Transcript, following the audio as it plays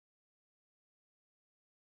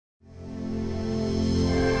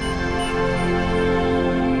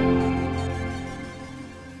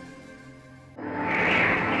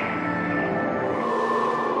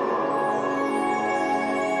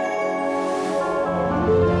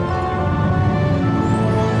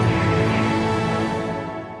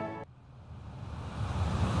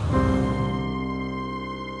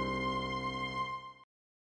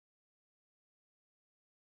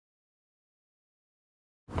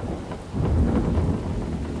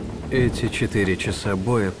Эти 4 часа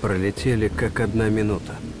боя пролетели как 1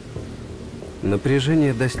 минута.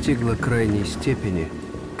 Напряжение достигло крайней степени,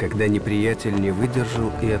 когда неприятель не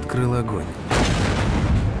выдержал и открыл огонь.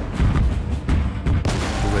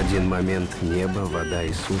 В один момент небо, вода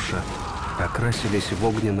и суша окрасились в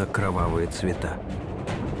огненно-кровавые цвета.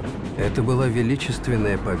 Это была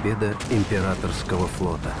величественная победа императорского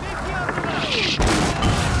флота.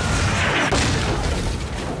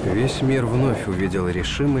 Весь мир вновь увидел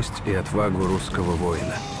решимость и отвагу русского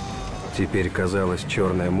воина. Теперь, казалось,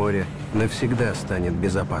 Черное море навсегда станет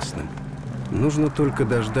безопасным. Нужно только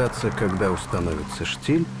дождаться, когда установится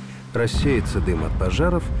штиль, рассеется дым от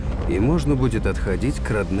пожаров, и можно будет отходить к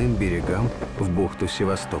родным берегам в бухту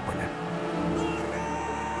Севастополя.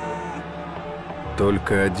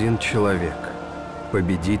 Только один человек,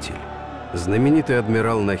 победитель, знаменитый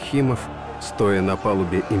адмирал Нахимов, стоя на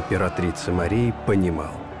палубе императрицы Марии,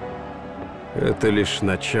 понимал: это лишь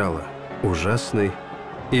начало ужасной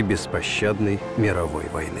и беспощадной мировой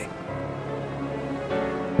войны.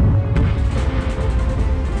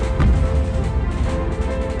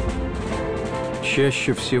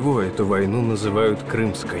 Чаще всего эту войну называют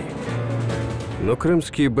Крымской. Но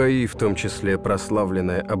крымские бои, в том числе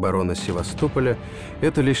прославленная оборона Севастополя,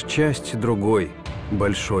 это лишь часть другой,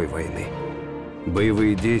 большой войны.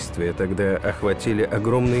 Боевые действия тогда охватили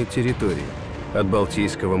огромные территории, от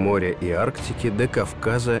Балтийского моря и Арктики до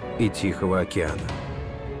Кавказа и Тихого океана.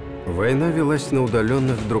 Война велась на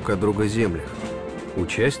удаленных друг от друга землях.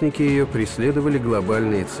 Участники ее преследовали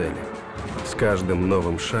глобальные цели. С каждым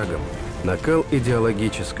новым шагом накал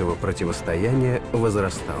идеологического противостояния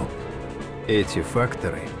возрастал. Эти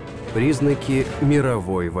факторы – признаки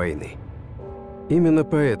мировой войны. Именно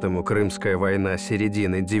поэтому Крымская война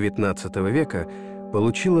середины XIX века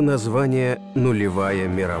получила название «Нулевая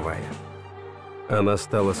мировая». Она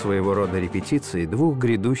стала своего рода репетицией двух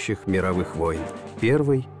грядущих мировых войн –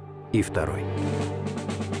 Первой и Второй.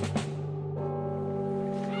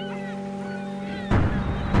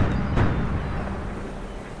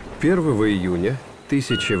 Первого июня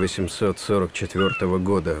 1844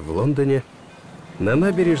 года в Лондоне на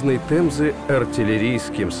набережной Темзы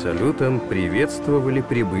артиллерийским салютом приветствовали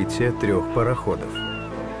прибытие 3 пароходов.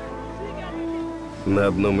 На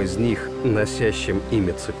одном из них, носящем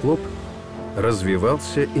имя «Циклоп»,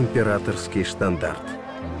 развивался императорский штандарт.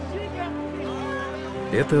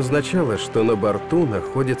 Это означало, что на борту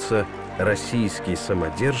находится российский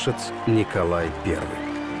самодержец Николай I.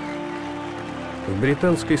 В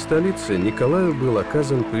британской столице Николаю был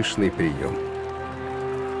оказан пышный прием.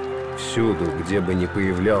 Всюду, где бы ни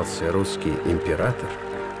появлялся русский император,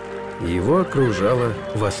 его окружала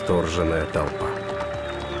восторженная толпа.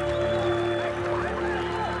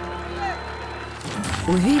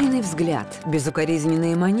 Уверенный взгляд,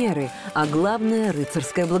 безукоризненные манеры, а главное –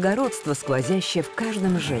 рыцарское благородство, сквозящее в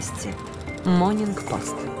каждом жесте.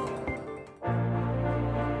 Монинг-Пост.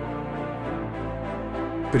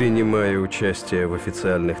 Принимая участие в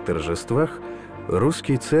официальных торжествах,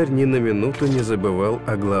 русский царь ни на минуту не забывал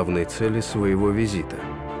о главной цели своего визита.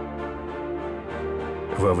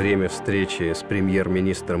 Во время встречи с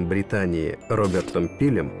премьер-министром Британии Робертом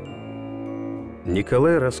Пилем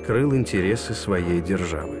Николай раскрыл интересы своей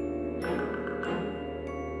державы.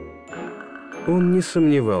 Он не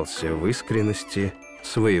сомневался в искренности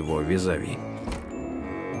своего визави.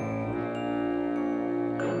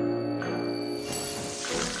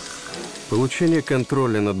 Получение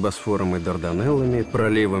контроля над Босфором и Дарданеллами,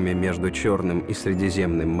 проливами между Черным и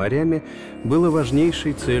Средиземным морями было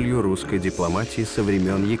важнейшей целью русской дипломатии со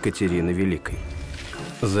времен Екатерины Великой.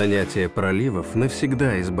 Занятие проливов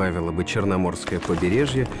навсегда избавило бы Черноморское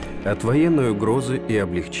побережье от военной угрозы и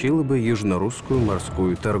облегчило бы южнорусскую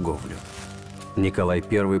морскую торговлю. Николай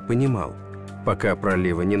I понимал, пока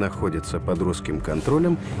проливы не находятся под русским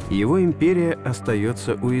контролем, его империя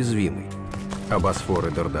остается уязвимой, а Босфор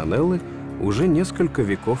и Дарданеллы уже несколько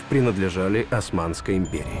веков принадлежали Османской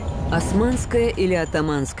империи. Османская или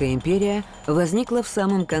Оттоманская империя возникла в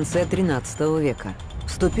самом конце XIII века.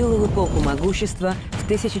 Вступила в эпоху могущества в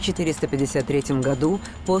 1453 году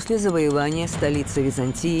после завоевания столицы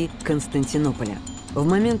Византии Константинополя. В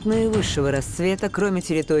момент наивысшего расцвета, кроме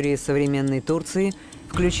территории современной Турции,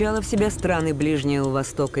 включала в себя страны Ближнего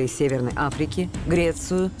Востока и Северной Африки,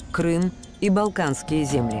 Грецию, Крым и Балканские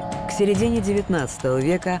земли. К середине XIX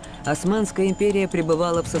века Османская империя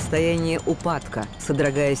пребывала в состоянии упадка,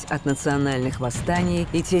 содрогаясь от национальных восстаний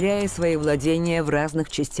и теряя свои владения в разных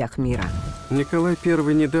частях мира. Николай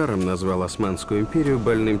I недаром назвал Османскую империю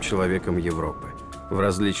больным человеком Европы. В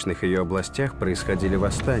различных ее областях происходили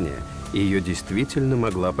восстания, и ее действительно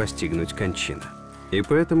могла постигнуть кончина. И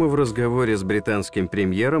поэтому в разговоре с британским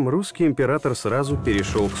премьером русский император сразу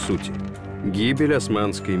перешел к сути. Гибель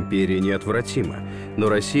Османской империи неотвратима, но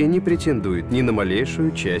Россия не претендует ни на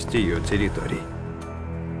малейшую часть ее территорий.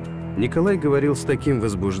 Николай говорил с таким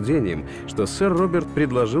возбуждением, что сэр Роберт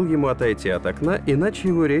предложил ему отойти от окна, иначе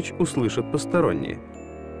его речь услышат посторонние.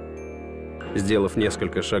 Сделав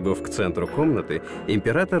несколько шагов к центру комнаты,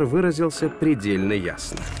 император выразился предельно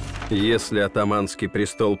ясно. «Если Оттоманский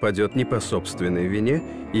престол падет не по собственной вине,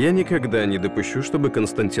 я никогда не допущу, чтобы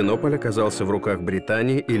Константинополь оказался в руках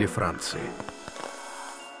Британии или Франции».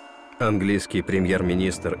 Английский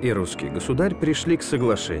премьер-министр и русский государь пришли к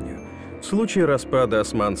соглашению. В случае распада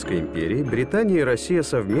Османской империи Британия и Россия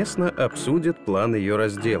совместно обсудят план ее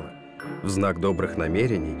раздела. В знак добрых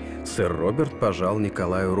намерений сэр Роберт пожал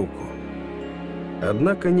Николаю руку.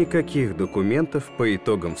 Однако никаких документов по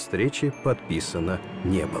итогам встречи подписано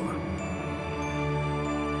не было.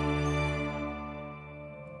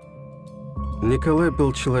 Николай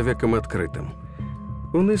был человеком открытым.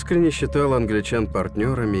 Он искренне считал англичан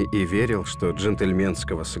партнерами и верил, что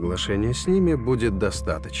джентльменского соглашения с ними будет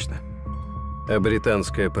достаточно. А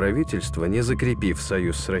британское правительство, не закрепив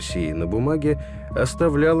союз с Россией на бумаге,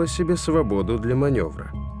 оставляло себе свободу для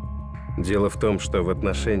маневра. Дело в том, что в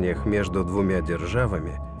отношениях между двумя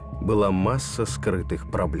державами была масса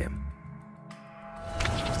скрытых проблем.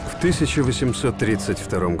 В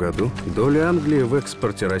 1832 году доля Англии в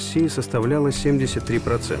экспорте России составляла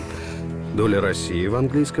 73%, доля России в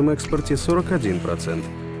английском экспорте – 41%.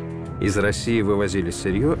 Из России вывозили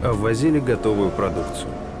сырье, а ввозили готовую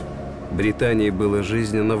продукцию. Британии было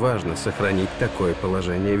жизненно важно сохранить такое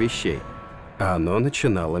положение вещей, а оно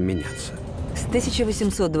начинало меняться. С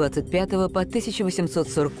 1825 по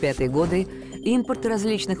 1845 годы импорт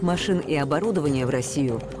различных машин и оборудования в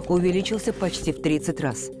Россию увеличился почти в 30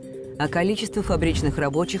 раз, а количество фабричных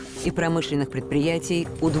рабочих и промышленных предприятий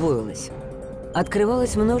удвоилось.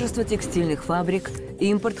 Открывалось множество текстильных фабрик,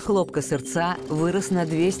 импорт хлопка-сырца вырос на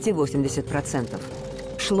 280%.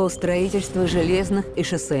 Шло строительство железных и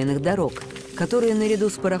шоссейных дорог, которые наряду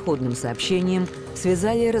с пароходным сообщением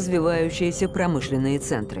связали развивающиеся промышленные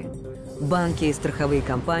центры. Банки и страховые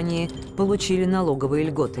компании получили налоговые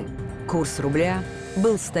льготы. Курс рубля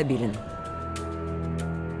был стабилен.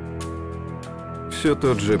 Все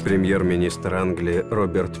тот же премьер-министр Англии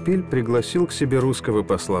Роберт Пиль пригласил к себе русского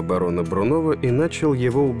посла барона Брунова и начал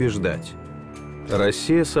его убеждать.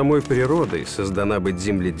 Россия самой природой создана быть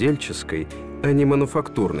земледельческой, а не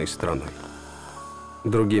мануфактурной страной.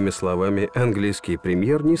 Другими словами, английский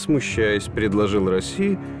премьер, не смущаясь, предложил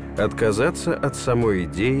России отказаться от самой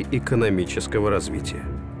идеи экономического развития.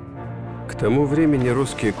 К тому времени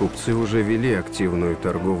русские купцы уже вели активную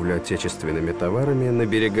торговлю отечественными товарами на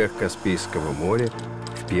берегах Каспийского моря,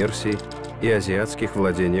 в Персии и азиатских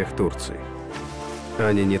владениях Турции.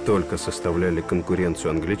 Они не только составляли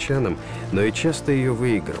конкуренцию англичанам, но и часто ее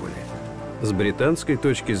выигрывали. С британской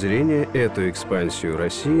точки зрения, эту экспансию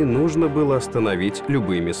России нужно было остановить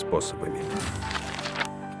любыми способами.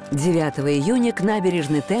 9 июня к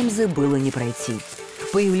набережной Темзы было не пройти.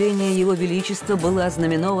 Появление Его Величества было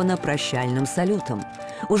ознаменовано прощальным салютом.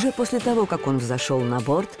 Уже после того, как он взошел на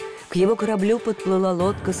борт, к его кораблю подплыла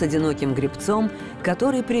лодка с одиноким гребцом,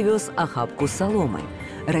 который привез охапку соломы.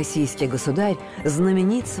 Российский государь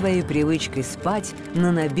знаменит своей привычкой спать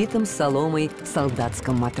на набитом соломой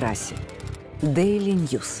солдатском матрасе. Daily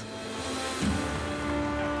News.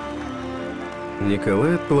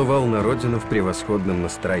 Николай отплывал на родину в превосходном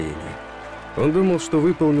настроении. Он думал, что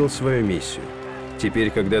выполнил свою миссию.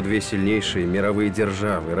 Теперь, когда две сильнейшие мировые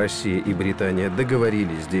державы, Россия и Британия,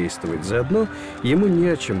 договорились действовать заодно, ему не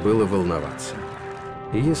о чем было волноваться.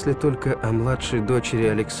 Если только о младшей дочери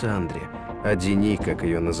Александре, о Дени, как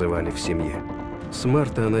ее называли в семье. С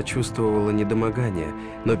марта она чувствовала недомогание,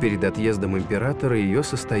 но перед отъездом императора ее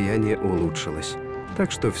состояние улучшилось.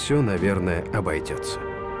 Так что все, наверное, обойдется.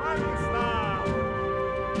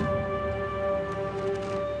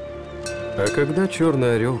 А когда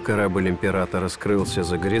 «Черный орел», корабль императора, скрылся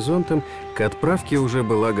за горизонтом, к отправке уже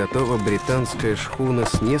была готова британская шхуна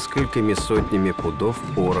с несколькими сотнями пудов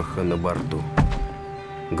пороха на борту.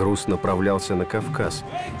 Груз направлялся на Кавказ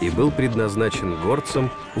и был предназначен горцам,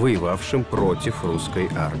 воевавшим против русской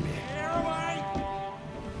армии.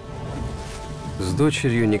 С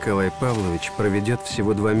дочерью Николай Павлович проведет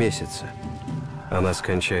всего 2 месяца. Она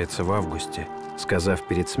скончается в августе, сказав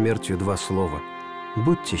перед смертью 2 слова: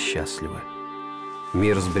 «Будьте счастливы».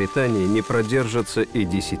 Мир с Британией не продержится и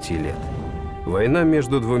 10 лет. Война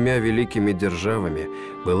между двумя великими державами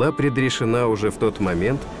была предрешена уже в тот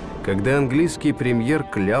момент, когда английский премьер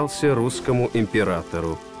клялся русскому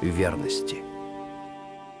императору в верности.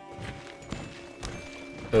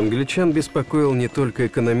 Англичан беспокоил не только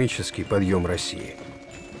экономический подъем России.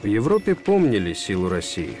 В Европе помнили силу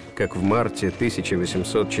России, как в марте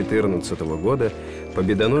 1814 года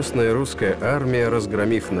победоносная русская армия,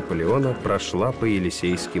 разгромив Наполеона, прошла по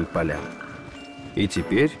Елисейским полям. И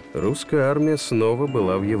теперь русская армия снова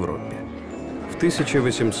была в Европе. В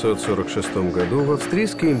 1846 году в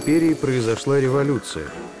Австрийской империи произошла революция,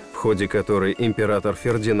 в ходе которой император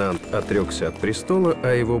Фердинанд отрекся от престола,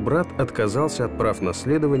 а его брат отказался от прав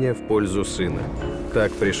наследования в пользу сына.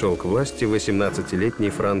 Так пришел к власти 18-летний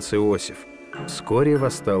Франц Иосиф. Вскоре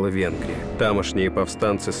восстала Венгрия. Тамошние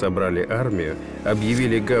повстанцы собрали армию,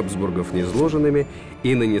 объявили Габсбургов низложенными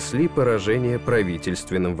и нанесли поражение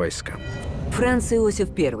правительственным войскам. Франц Иосиф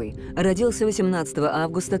I родился 18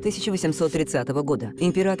 августа 1830 года.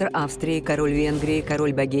 Император Австрии, король Венгрии,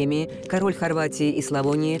 король Богемии, король Хорватии и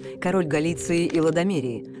Славонии, король Галиции и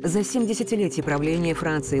Лодомерии. За 7 десятилетий правления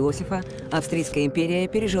Франца Иосифа Австрийская империя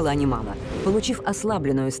пережила немало. Получив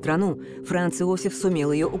ослабленную страну, Франц Иосиф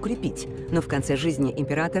сумел ее укрепить. Но в конце жизни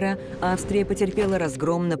императора Австрия потерпела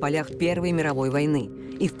разгром на полях Первой мировой войны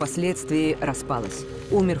и впоследствии распалась.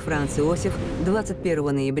 Умер Франц Иосиф 21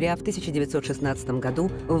 ноября в 1916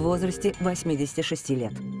 году в возрасте 86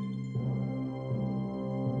 лет.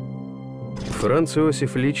 Франц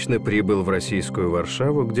Иосиф лично прибыл в российскую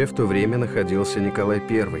Варшаву, где в то время находился Николай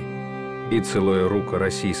I, и, целуя руку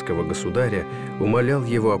российского государя, умолял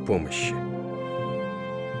его о помощи.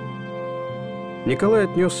 Николай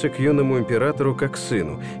отнесся к юному императору как к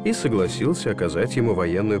сыну и согласился оказать ему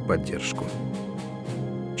военную поддержку.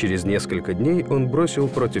 Через несколько дней он бросил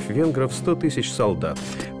против венгров 100 тысяч солдат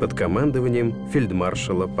под командованием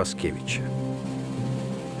фельдмаршала Паскевича.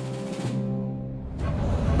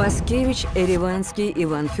 Паскевич Ереванский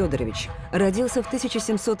Иван Федорович родился в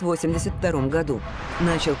 1782 году.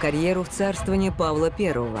 Начал карьеру в царствовании Павла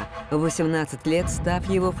I, в 18 лет став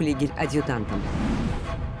его флигель-адъютантом.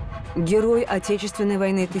 Герой Отечественной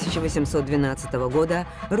войны 1812 года,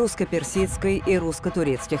 русско-персидской и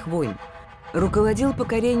русско-турецких войн. Руководил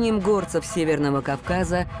покорением горцев Северного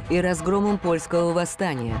Кавказа и разгромом польского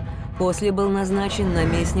восстания. После был назначен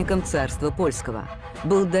наместником царства польского.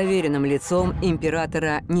 Был доверенным лицом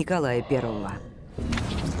императора Николая I.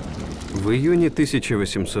 В июне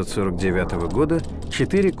 1849 года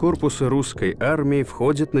 4 корпуса русской армии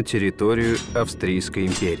входят на территорию Австрийской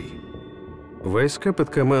империи. Войска под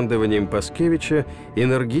командованием Паскевича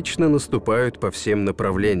энергично наступают по всем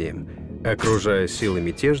направлениям, окружая силы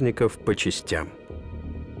мятежников по частям.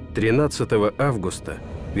 13 августа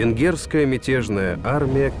венгерская мятежная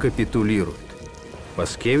армия капитулирует.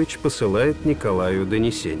 Паскевич посылает Николаю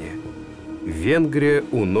донесение: «Венгрия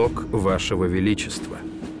у ног вашего величества».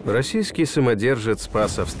 Российский самодержец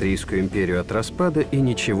спас Австрийскую империю от распада и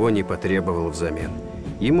ничего не потребовал взамен.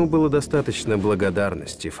 Ему было достаточно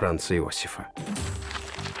благодарности Франца Иосифа.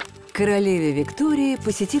 Королеве Виктории,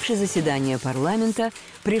 посетившей заседание парламента,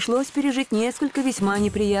 пришлось пережить несколько весьма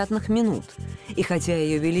неприятных минут. И хотя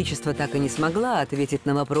Ее Величество так и не смогла ответить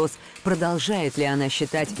на вопрос, продолжает ли она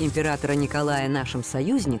считать императора Николая нашим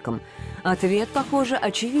союзником, ответ, похоже,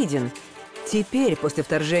 очевиден. Теперь, после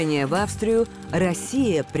вторжения в Австрию,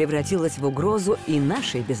 Россия превратилась в угрозу и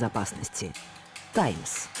нашей безопасности.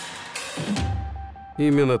 Таймс.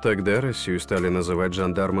 Именно тогда Россию стали называть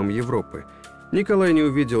жандармом Европы. Николай не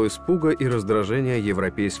увидел испуга и раздражения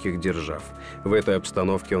европейских держав. В этой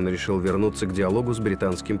обстановке он решил вернуться к диалогу с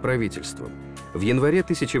британским правительством. В январе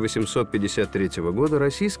 1853 года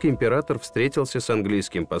российский император встретился с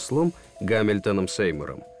английским послом Гамильтоном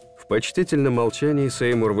Сеймуром. В почтительном молчании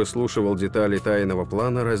Сеймур выслушивал детали тайного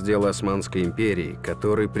плана раздела Османской империи,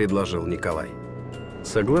 который предложил Николай.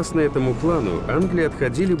 Согласно этому плану, Англии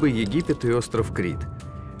отходили бы Египет и остров Крит.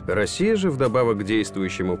 Россия же, вдобавок к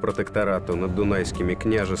действующему протекторату над Дунайскими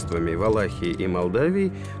княжествами Валахии и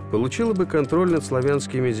Молдавии, получила бы контроль над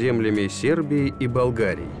славянскими землями Сербии и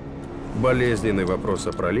Болгарии. Болезненный вопрос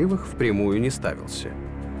о проливах впрямую не ставился.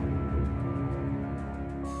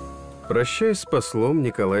 Прощаясь с послом,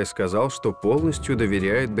 Николай сказал, что полностью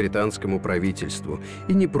доверяет британскому правительству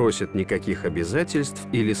и не просит никаких обязательств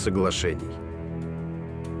или соглашений.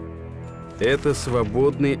 Это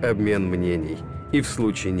свободный обмен мнений и в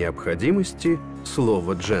случае необходимости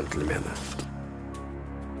слово джентльмена.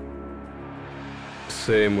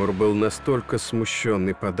 Сеймур был настолько смущен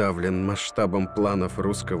и подавлен масштабом планов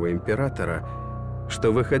русского императора, что,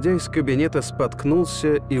 выходя из кабинета,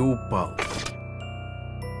 споткнулся и упал.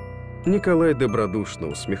 Николай добродушно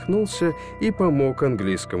усмехнулся и помог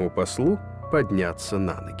английскому послу подняться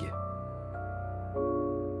на ноги.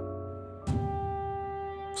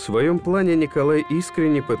 В своем плане Николай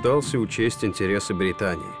искренне пытался учесть интересы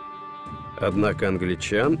Британии. Однако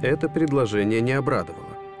англичан это предложение не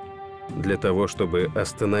обрадовало. Для того, чтобы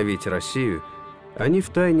остановить Россию, они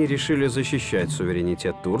втайне решили защищать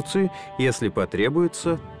суверенитет Турции, если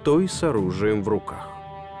потребуется, то и с оружием в руках.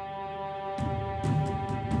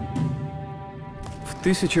 В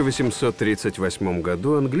 1838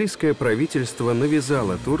 году английское правительство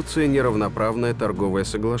навязало Турции неравноправное торговое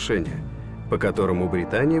соглашение, по которому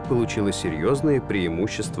Британия получила серьезные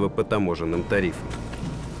преимущества по таможенным тарифам.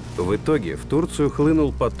 В итоге в Турцию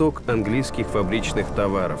хлынул поток английских фабричных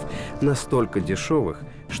товаров, настолько дешевых,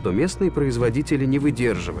 что местные производители, не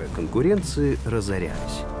выдерживая конкуренции,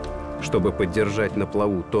 разорялись. Чтобы поддержать на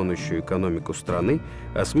плаву тонущую экономику страны,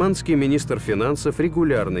 османский министр финансов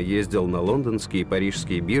регулярно ездил на лондонские и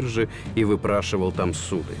парижские биржи и выпрашивал там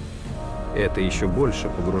суды. Это еще больше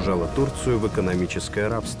погружало Турцию в экономическое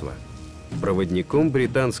рабство. Проводником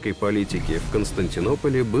британской политики в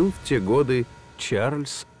Константинополе был в те годы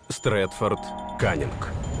Чарльз Стрэтфорд Каннинг.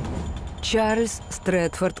 Чарльз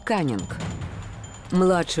Стрэтфорд Каннинг.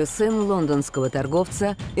 Младший сын лондонского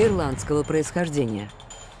торговца ирландского происхождения.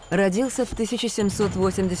 Родился в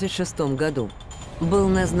 1786 году. Был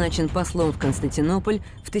назначен послом в Константинополь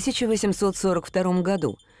в 1842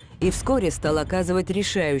 году и вскоре стал оказывать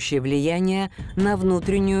решающее влияние на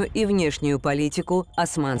внутреннюю и внешнюю политику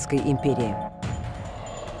Османской империи.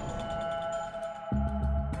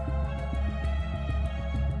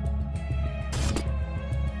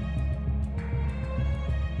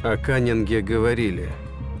 О Каннинге говорили: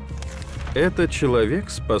 это человек,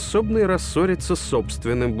 способный рассориться с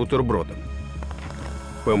собственным бутербродом.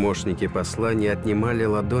 Помощники посла не отнимали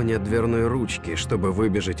ладони от дверной ручки, чтобы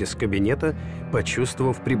выбежать из кабинета,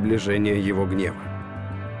 почувствовав приближение его гнева.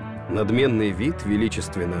 Надменный вид,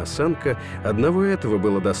 величественная осанка — одного этого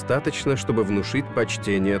было достаточно, чтобы внушить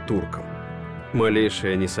почтение туркам.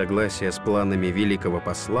 Малейшее несогласие с планами великого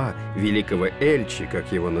посла, великого Эльчи,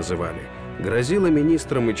 как его называли, грозило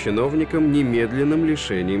министрам и чиновникам немедленным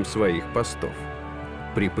лишением своих постов.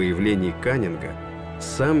 При появлении Каннинга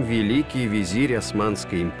сам великий визирь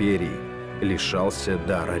Османской империи лишался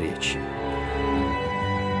дара речи.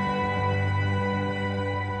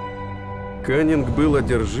 Каннинг был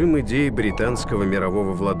одержим идеей британского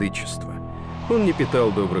мирового владычества. Он не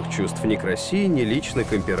питал добрых чувств ни к России, ни лично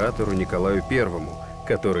к императору Николаю I,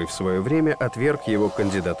 который в свое время отверг его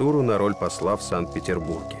кандидатуру на роль посла в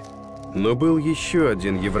Санкт-Петербурге. Но был еще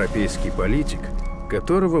один европейский политик,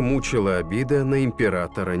 которого мучила обида на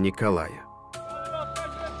императора Николая.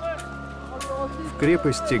 В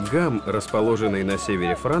крепости Гам, расположенной на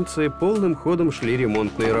севере Франции, полным ходом шли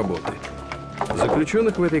ремонтные работы.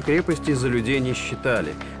 Заключенных в этой крепости за людей не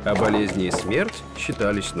считали, а болезни и смерть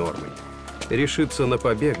считались нормой. Решиться на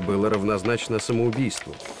побег было равнозначно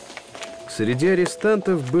самоубийству. Среди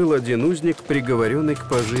арестантов был один узник, приговоренный к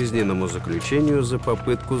пожизненному заключению за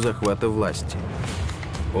попытку захвата власти.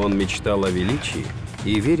 Он мечтал о величии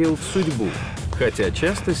и верил в судьбу, хотя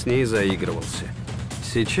часто с ней заигрывался.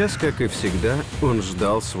 Сейчас, как и всегда, он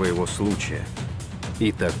ждал своего случая.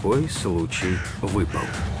 И такой случай выпал.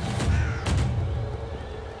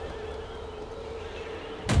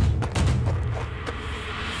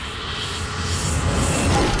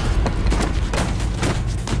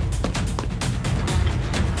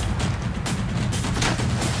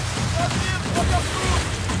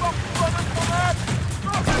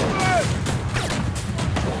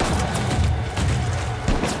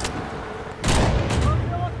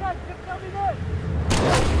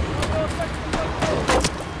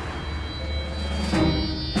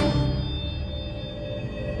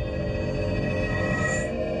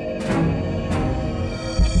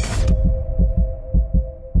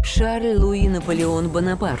 Шарль Луи Наполеон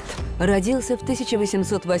Бонапарт родился в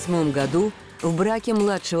 1808 году в браке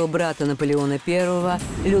младшего брата Наполеона I,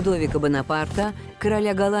 Людовика Бонапарта,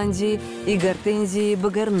 короля Голландии, и Гортензии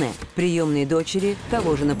Багарне, приемной дочери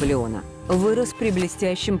того же Наполеона. Вырос при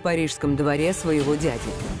блестящем парижском дворе своего дяди.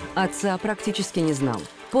 Отца практически не знал.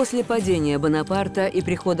 После падения Бонапарта и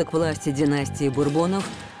прихода к власти династии Бурбонов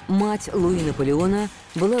мать Луи Наполеона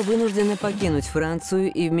была вынуждена покинуть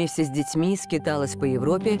Францию и вместе с детьми скиталась по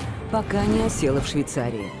Европе, пока не осела в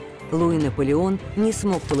Швейцарии. Луи Наполеон не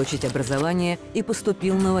смог получить образование и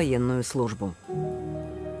поступил на военную службу.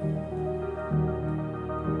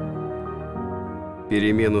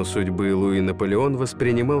 Перемену судьбы Луи Наполеон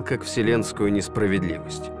воспринимал как вселенскую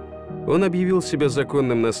несправедливость. Он объявил себя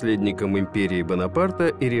законным наследником империи Бонапарта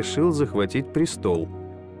и решил захватить престол.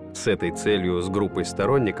 С этой целью с группой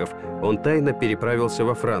сторонников он тайно переправился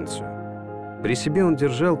во Францию. При себе он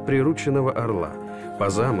держал прирученного орла. По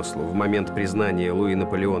замыслу, в момент признания Луи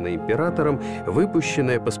Наполеона императором,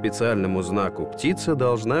 выпущенная по специальному знаку птица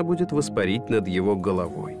должна будет воспарить над его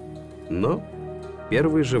головой. Но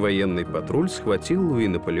первый же военный патруль схватил Луи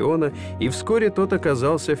Наполеона, и вскоре тот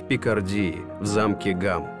оказался в Пикардии, в замке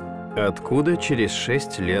Гам, откуда через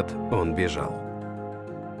 6 лет он бежал.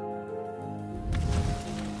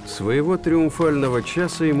 Своего триумфального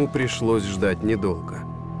часа ему пришлось ждать недолго.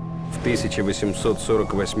 В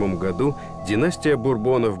 1848 году династия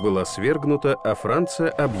Бурбонов была свергнута, а Франция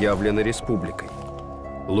объявлена республикой.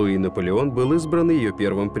 Луи Наполеон был избран ее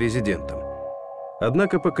первым президентом.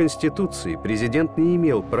 Однако по Конституции президент не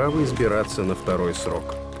имел права избираться на второй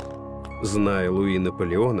срок. Зная Луи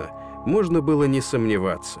Наполеона, можно было не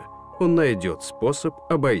сомневаться, он найдет способ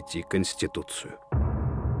обойти Конституцию.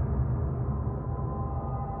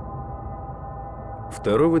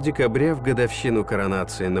 2 декабря, в годовщину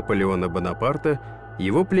коронации Наполеона Бонапарта,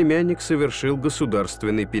 его племянник совершил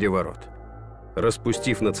государственный переворот.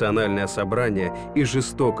 Распустив национальное собрание и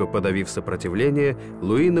жестоко подавив сопротивление,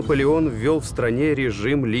 Луи Наполеон ввел в стране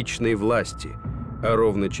режим личной власти, а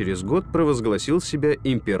ровно через год провозгласил себя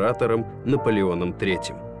императором Наполеоном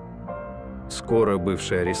III. Скоро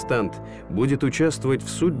бывший арестант будет участвовать в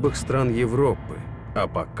судьбах стран Европы, а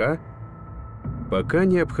пока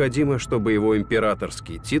необходимо, чтобы его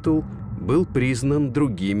императорский титул был признан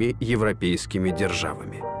другими европейскими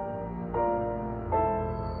державами.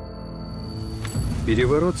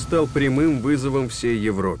 Переворот стал прямым вызовом всей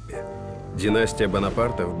Европе. Династия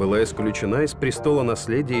Бонапартов была исключена из престола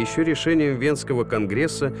наследия еще решением Венского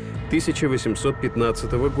конгресса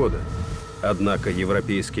 1815 года. Однако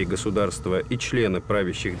европейские государства и члены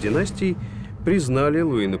правящих династий признали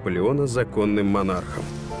Луи Наполеона законным монархом.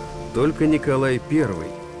 Только Николай I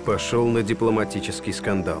пошел на дипломатический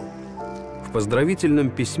скандал. В поздравительном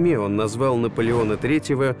письме он назвал Наполеона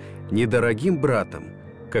III не дорогим братом,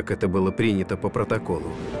 как это было принято по протоколу,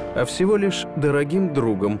 а всего лишь дорогим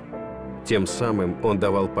другом. Тем самым он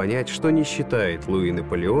давал понять, что не считает Луи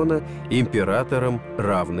Наполеона императором,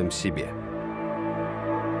 равным себе.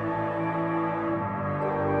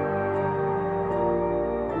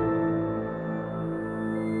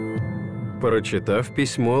 Прочитав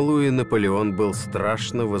письмо, Луи Наполеон был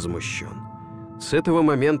страшно возмущен. С этого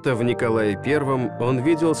момента в Николае I он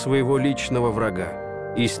видел своего личного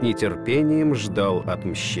врага и с нетерпением ждал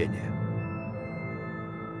отмщения.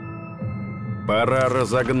 «Пора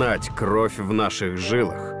разогнать кровь в наших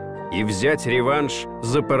жилах и взять реванш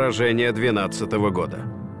за поражение 12-го года.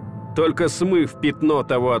 Только смыв пятно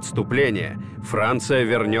того отступления, Франция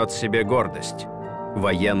вернет себе гордость.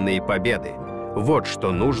 Военные победы – вот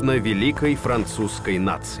что нужно великой французской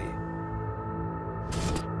нации».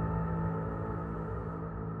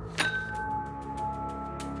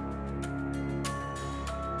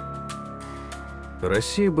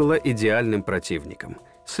 Россия была идеальным противником.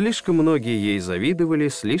 Слишком многие ей завидовали,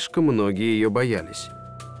 слишком многие ее боялись.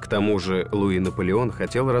 К тому же Луи Наполеон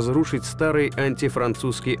хотел разрушить старый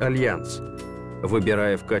антифранцузский альянс.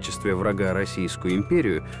 Выбирая в качестве врага Российскую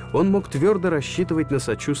империю, он мог твердо рассчитывать на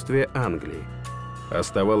сочувствие Англии.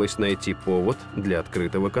 Оставалось найти повод для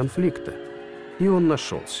открытого конфликта. И он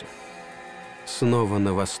нашелся. Снова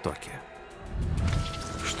на Востоке.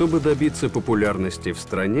 Чтобы добиться популярности в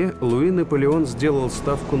стране, Луи Наполеон сделал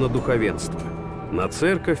ставку на духовенство. На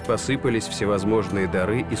церковь посыпались всевозможные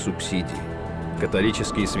дары и субсидии.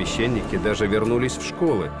 Католические священники даже вернулись в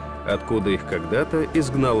школы, откуда их когда-то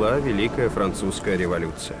изгнала Великая Французская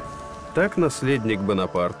революция. Так наследник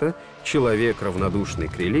Бонапарта, человек, равнодушный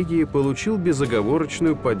к религии, получил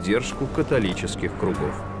безоговорочную поддержку католических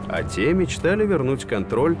кругов. А те мечтали вернуть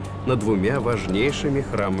контроль над двумя важнейшими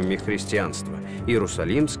храмами христианства –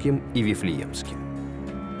 Иерусалимским и Вифлеемским.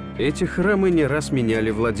 Эти храмы не раз меняли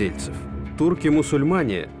владельцев.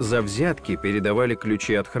 Турки-мусульмане за взятки передавали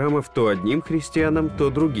ключи от храмов то одним христианам, то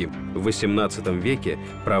другим. В XVIII веке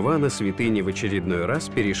права на святыни в очередной раз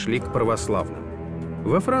перешли к православным.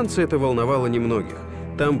 Во Франции это волновало немногих,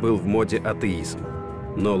 там был в моде атеизм.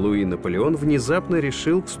 Но Луи Наполеон внезапно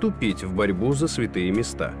решил вступить в борьбу за святые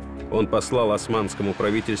места. Он послал османскому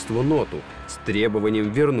правительству ноту с требованием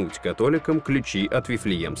вернуть католикам ключи от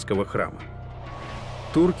Вифлеемского храма.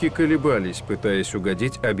 Турки колебались, пытаясь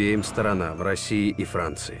угодить обеим сторонам, России и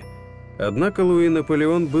Франции. Однако Луи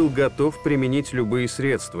Наполеон был готов применить любые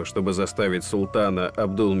средства, чтобы заставить султана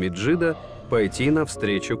Абдул-Меджида пойти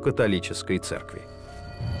навстречу католической церкви.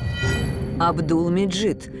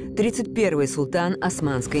 Абдул-Меджид, 31-й султан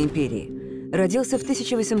Османской империи. Родился в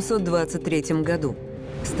 1823 году.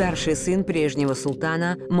 Старший сын прежнего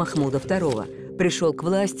султана Махмуда II, Пришел к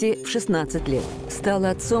власти в 16 лет. Стал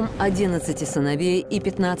отцом 11 сыновей и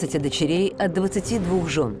 15 дочерей от 22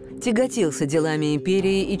 жен. Тяготился делами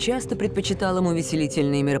империи и часто предпочитал им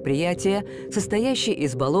увеселительные мероприятия, состоящие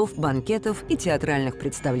из балов, банкетов и театральных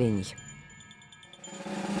представлений.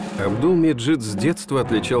 Абдул-Меджид с детства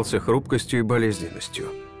отличался хрупкостью и болезненностью.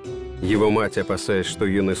 Его мать, опасаясь, что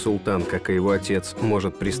юный султан, как и его отец,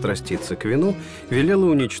 может пристраститься к вину, велела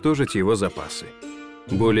уничтожить его запасы.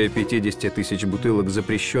 Более 50 тысяч бутылок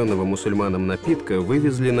запрещенного мусульманам напитка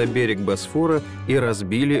вывезли на берег Босфора и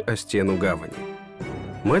разбили о стену гавани.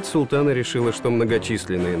 Мать султана решила, что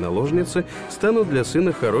многочисленные наложницы станут для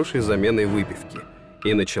сына хорошей заменой выпивки,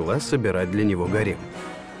 и начала собирать для него гарем.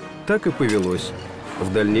 Так и повелось.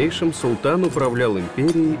 В дальнейшем султан управлял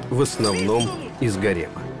империей в основном из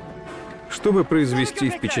гарема. Чтобы произвести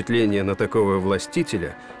впечатление на такого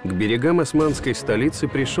властителя, к берегам османской столицы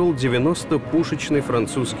пришел 90-пушечный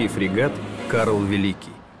французский фрегат «Карл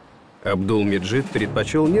Великий». Абдул-Меджид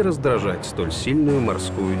предпочел не раздражать столь сильную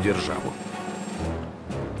морскую державу.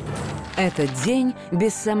 Этот день,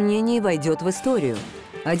 без сомнений, войдет в историю.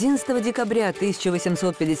 11 декабря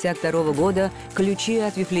 1852 года ключи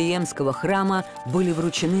от Вифлеемского храма были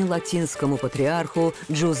вручены латинскому патриарху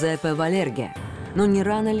Джузеппе Валерге. Но не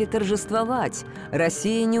рано ли торжествовать?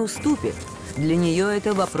 Россия не уступит. Для нее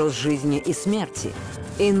это вопрос жизни и смерти.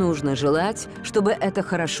 И нужно желать, чтобы это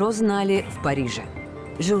хорошо знали в Париже.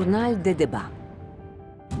 Журналь де Деба.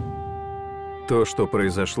 То, что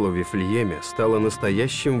произошло в Вифлееме, стало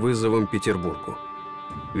настоящим вызовом Петербургу.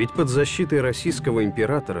 Ведь под защитой российского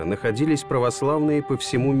императора находились православные по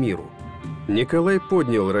всему миру. Николай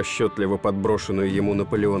поднял расчетливо подброшенную ему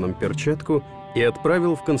Наполеоном перчатку и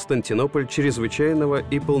отправил в Константинополь чрезвычайного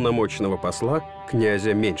и полномочного посла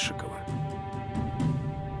князя Меньшикова.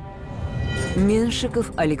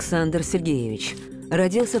 Меньшиков Александр Сергеевич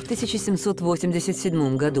родился в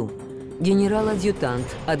 1787 году. Генерал-адъютант,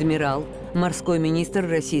 адмирал, морской министр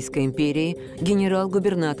Российской империи,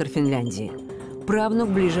 генерал-губернатор Финляндии. Правнук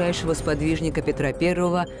ближайшего сподвижника Петра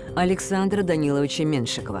I Александра Даниловича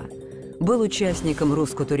Меньшикова. Был участником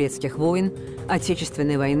русско-турецких войн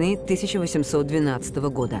Отечественной войны 1812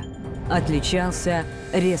 года. Отличался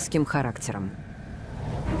резким характером.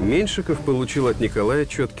 Меньшиков получил от Николая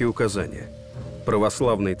четкие указания.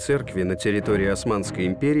 Православной церкви на территории Османской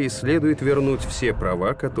империи следует вернуть все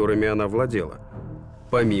права, которыми она владела.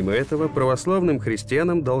 Помимо этого, православным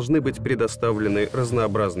христианам должны быть предоставлены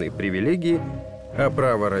разнообразные привилегии, а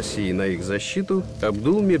право России на их защиту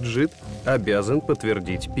Абдул-Меджид обязан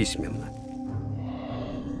подтвердить письменно.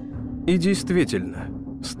 И действительно,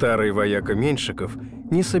 старый вояка Меньшиков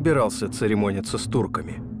не собирался церемониться с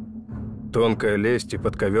турками. Тонкая лесть и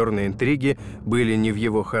подковерные интриги были не в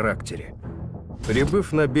его характере.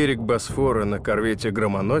 Прибыв на берег Босфора на корвете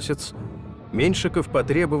 «Громоносец», Меньшиков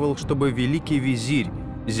потребовал, чтобы великий визирь,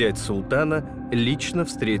 зять султана, лично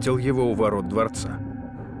встретил его у ворот дворца.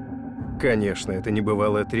 Конечно, это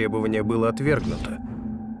небывалое требование было отвергнуто.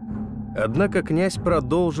 Однако князь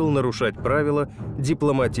продолжил нарушать правила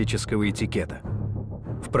дипломатического этикета.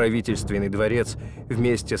 В правительственный дворец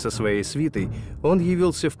вместе со своей свитой он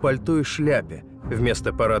явился в пальто и шляпе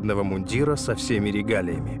вместо парадного мундира со всеми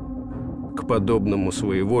регалиями. К подобному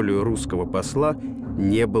своеволию русского посла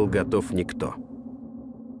не был готов никто.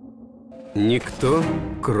 Никто,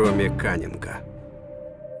 кроме Каннинга.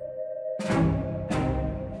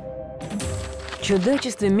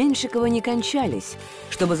 Чудачества Меньшикова не кончались.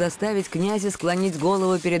 Чтобы заставить князя склонить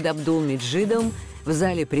голову перед Абдул-Меджидом, в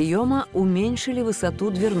зале приема уменьшили высоту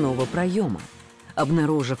дверного проема.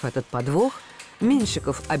 Обнаружив этот подвох,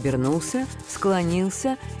 Меньшиков обернулся,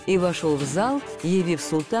 склонился и вошел в зал, явив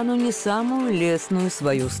султану не самую лестную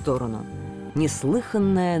свою сторону.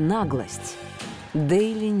 Неслыханная наглость.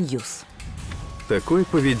 Daily News. Такое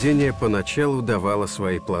поведение поначалу давало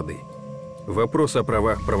свои плоды. Вопрос о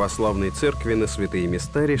правах православной церкви на святые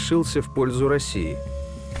места решился в пользу России.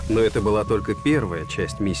 Но это была только первая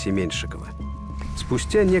часть миссии Меньшикова.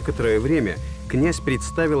 Спустя некоторое время князь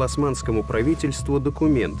представил османскому правительству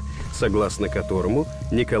документ, согласно которому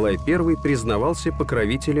Николай I признавался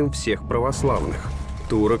покровителем всех православных.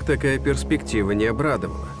 Турок такая перспектива не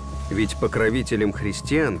обрадовала, ведь покровителем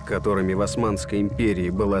христиан, которыми в Османской империи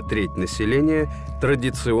была треть населения,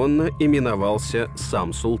 традиционно именовался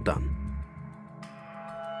сам султан.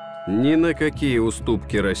 Ни на какие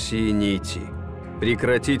уступки России не идти.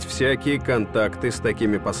 Прекратить всякие контакты с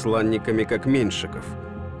такими посланниками, как Меньшиков,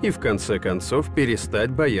 и в конце концов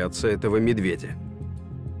перестать бояться этого медведя.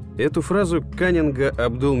 Эту фразу Каннинга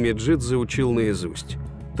Абдул-Меджид заучил наизусть.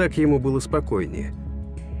 Так ему было спокойнее.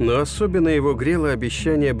 Но особенно его грело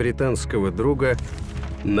обещание британского друга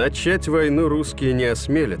Начать войну русские не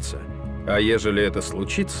осмелятся, а ежели это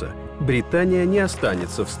случится, Британия не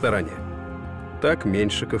останется в стороне. Так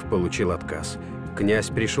Меньшиков получил отказ. Князь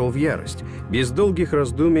пришел в ярость. Без долгих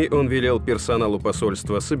раздумий он велел персоналу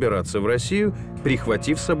посольства собираться в Россию,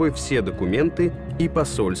 прихватив с собой все документы и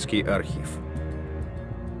посольский архив.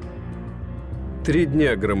 3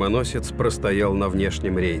 дня громоносец простоял на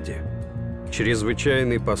внешнем рейде.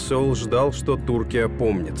 Чрезвычайный посол ждал, что турки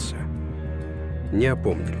опомнятся. Не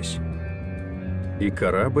опомнились. И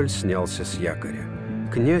корабль снялся с якоря.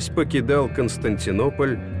 Князь покидал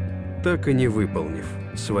Константинополь, так и не выполнив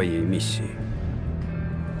своей миссии.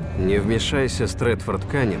 Не вмешайся, Стрэтфорд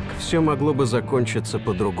Каннинг, все могло бы закончиться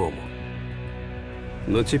по-другому.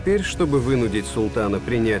 Но теперь, чтобы вынудить султана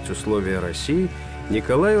принять условия России,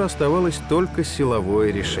 Николаю оставалось только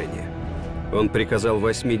силовое решение. Он приказал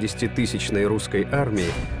 80-тысячной русской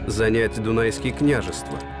армии занять Дунайские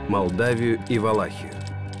княжества, Молдавию и Валахию.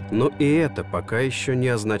 Но и это пока еще не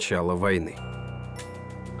означало войны.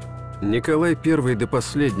 Николай I до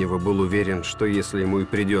последнего был уверен, что если ему и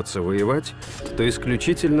придется воевать, то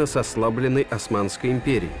исключительно с ослабленной Османской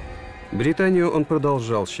империей. Британию он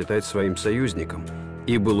продолжал считать своим союзником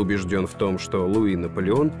и был убежден в том, что Луи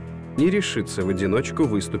Наполеон не решится в одиночку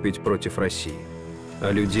выступить против России.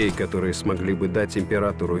 А людей, которые смогли бы дать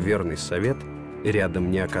императору верный совет, рядом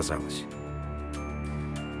не оказалось.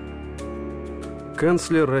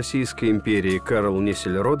 Канцлер Российской империи Карл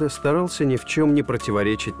Нессельроде старался ни в чем не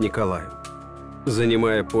противоречить Николаю.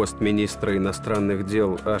 Занимая пост министра иностранных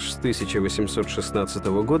дел аж с 1816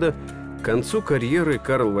 года, к концу карьеры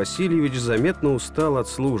Карл Васильевич заметно устал от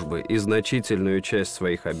службы и значительную часть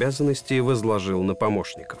своих обязанностей возложил на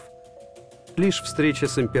помощников. Лишь встреча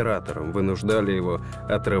с императором вынуждали его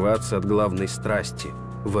отрываться от главной страсти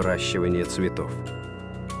 – выращивания цветов.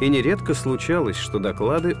 И нередко случалось, что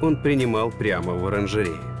доклады он принимал прямо в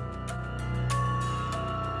оранжерее.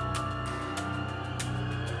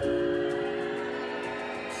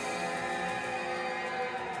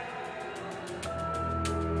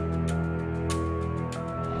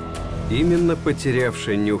 Именно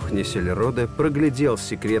потерявший нюх Нессельроде проглядел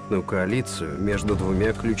секретную коалицию между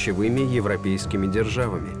 2 ключевыми европейскими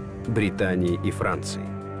державами – Британией и Францией.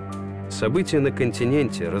 События на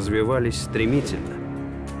континенте развивались стремительно.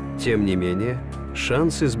 Тем не менее,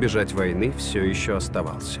 шанс избежать войны все еще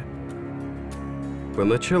оставался.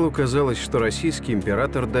 Поначалу казалось, что российский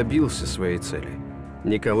император добился своей цели.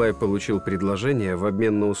 Николай получил предложение в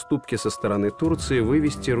обмен на уступки со стороны Турции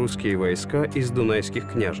вывести русские войска из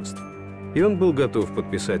Дунайских княжеств. И он был готов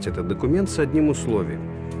подписать этот документ с одним условием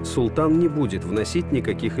 – султан не будет вносить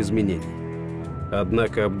никаких изменений.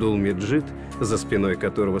 Однако Абдул-Меджид, за спиной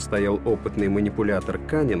которого стоял опытный манипулятор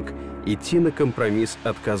Каннинг, идти на компромисс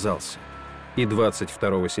отказался. И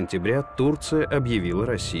 22 сентября Турция объявила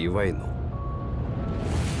России войну.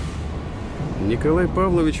 Николай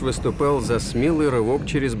Павлович выступал за смелый рывок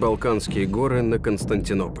через Балканские горы на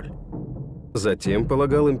Константинополь. Затем,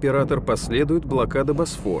 полагал император, последует блокада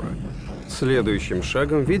Босфора. Следующим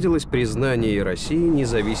шагом виделось признание России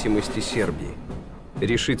независимости Сербии.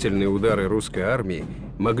 Решительные удары русской армии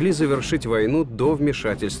могли завершить войну до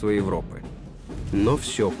вмешательства Европы. Но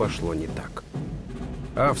все пошло не так.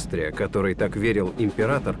 Австрия, которой так верил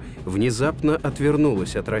император, внезапно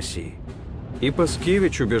отвернулась от России. И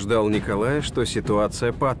Паскевич убеждал Николая, что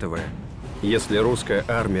ситуация патовая. Если русская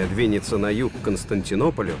армия двинется на юг к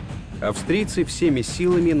Константинополю, австрийцы всеми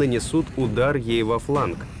силами нанесут удар ей во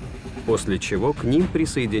фланг, после чего к ним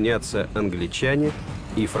присоединятся англичане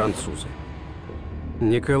и французы.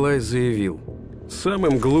 Николай заявил,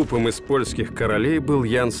 самым глупым из польских королей был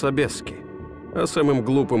Ян Собеский, а самым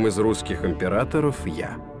глупым из русских императоров –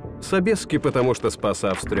 я. Собеский, потому что спас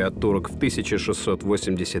Австрию от турок в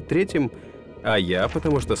 1683, а я,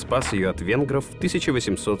 потому что спас ее от венгров в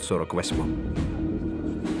 1848.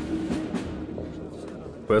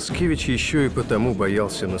 Паскевич еще и потому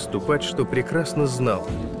боялся наступать, что прекрасно знал,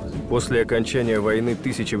 после окончания войны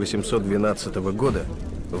 1812 года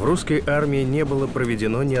в русской армии не было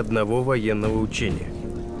проведено ни одного военного учения.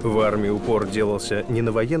 В армии упор делался не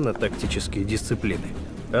на военно-тактические дисциплины,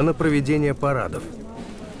 а на проведение парадов.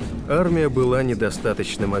 Армия была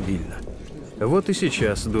недостаточно мобильна. Вот и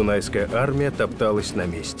сейчас Дунайская армия топталась на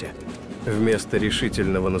месте. Вместо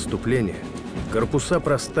решительного наступления корпуса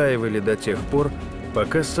простаивали до тех пор,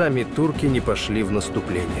 пока сами турки не пошли в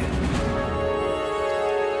наступление.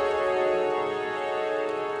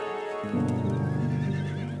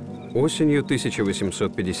 Осенью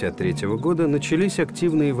 1853 года начались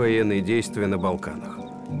активные военные действия на Балканах.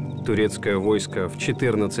 Турецкое войско в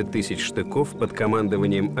 14 тысяч штыков под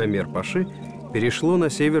командованием Амер-Паши перешло на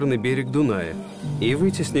северный берег Дуная и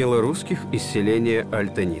вытеснило русских из селения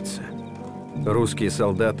Альтаница. Русские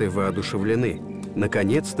солдаты воодушевлены.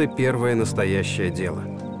 Наконец-то первое настоящее дело.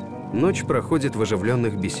 Ночь проходит в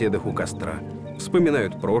оживленных беседах у костра.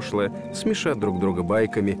 Вспоминают прошлое, смешат друг друга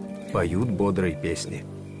байками, поют бодрые песни.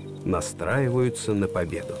 Настраиваются на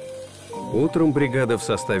победу. Утром бригада в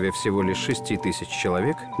составе всего лишь 6000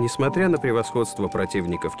 человек, несмотря на превосходство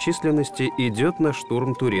противника в численности, идет на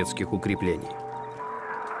штурм турецких укреплений.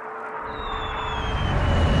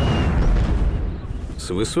 С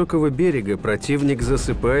высокого берега противник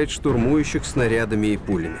засыпает штурмующих снарядами и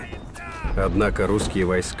пулями. Однако русские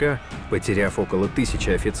войска, потеряв около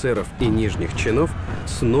 1000 офицеров и нижних чинов,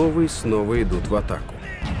 снова и снова идут в атаку.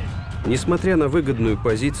 Несмотря на выгодную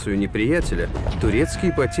позицию неприятеля,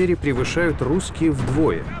 турецкие потери превышают русские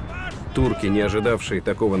вдвое. Турки, не ожидавшие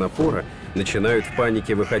такого напора, начинают в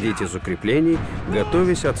панике выходить из укреплений,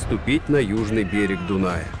 готовясь отступить на южный берег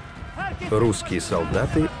Дуная. Русские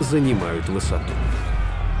солдаты занимают высоту.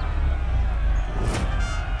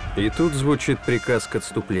 И тут звучит приказ к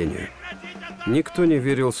отступлению. Никто не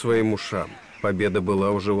верил своим ушам. Победа была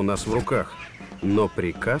уже у нас в руках. Но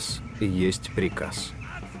приказ есть приказ.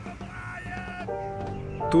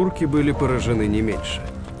 Турки были поражены не меньше.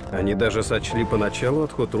 Они даже сочли поначалу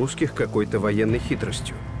отход русских какой-то военной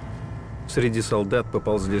хитростью. Среди солдат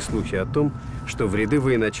поползли слухи о том, что в ряды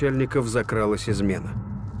военачальников закралась измена.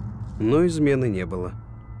 Но измены не было.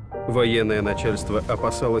 Военное начальство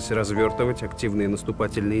опасалось развертывать активные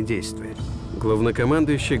наступательные действия.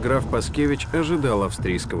 Главнокомандующий граф Паскевич ожидал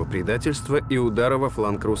австрийского предательства и удара во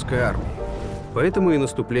фланг русской армии. Поэтому и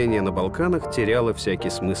наступление на Балканах теряло всякий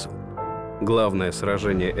смысл. Главное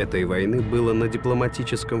сражение этой войны было на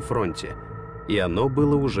дипломатическом фронте, и оно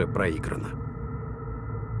было уже проиграно.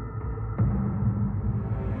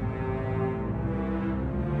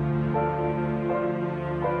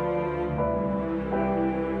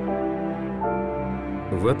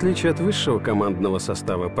 В отличие от высшего командного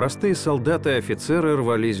состава, простые солдаты и офицеры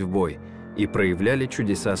рвались в бой и проявляли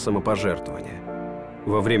чудеса самопожертвования.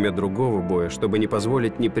 Во время другого боя, чтобы не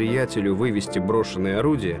позволить неприятелю вывести брошенные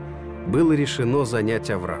орудия, было решено занять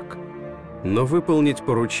овраг. Но выполнить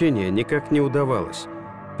поручение никак не удавалось.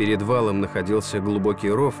 Перед валом находился глубокий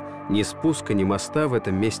ров, ни спуска, ни моста в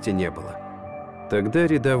этом месте не было. Тогда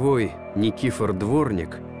рядовой Никифор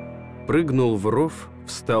Дворник прыгнул в ров,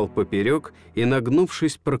 встал поперек и,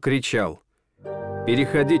 нагнувшись, прокричал: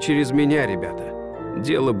 «Переходи через меня, ребята,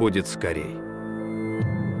 дело будет скорей».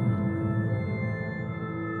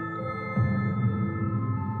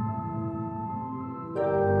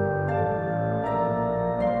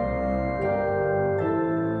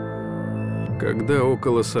 Когда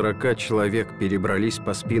около 40 человек перебрались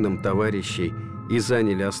по спинам товарищей и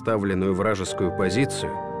заняли оставленную вражескую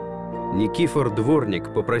позицию, Никифор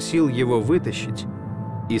Дворник попросил его вытащить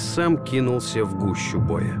и сам кинулся в гущу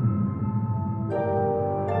боя.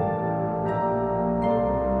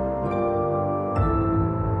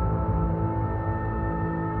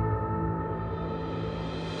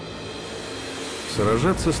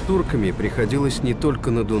 Сражаться с турками приходилось не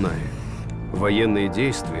только на Дунае. Военные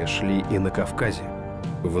действия шли и на Кавказе.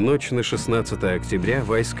 В ночь на 16 октября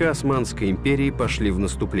войска Османской империи пошли в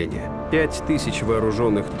наступление. 5000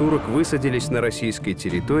 вооруженных турок высадились на российской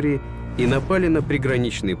территории и напали на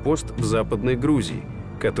приграничный пост в Западной Грузии,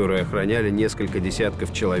 который охраняли несколько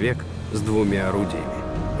десятков человек с 2 орудиями.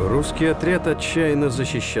 Русский отряд отчаянно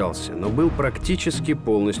защищался, но был практически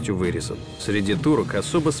полностью вырезан. Среди турок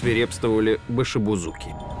особо свирепствовали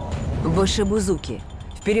башибузуки. Башибузуки.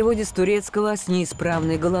 В переводе с турецкого «с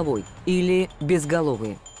неисправной головой» или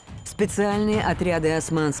 «безголовые». Специальные отряды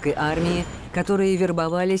османской армии, которые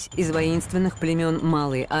вербовались из воинственных племен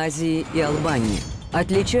Малой Азии и Албании.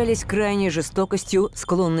 Отличались крайней жестокостью,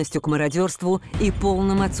 склонностью к мародерству и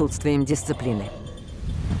полным отсутствием дисциплины.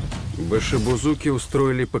 Башибузуки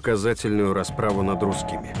устроили показательную расправу над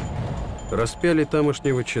русскими. Распяли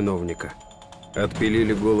тамошнего чиновника,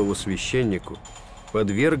 отпилили голову священнику,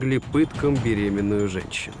 подвергли пыткам беременную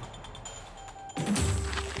женщину.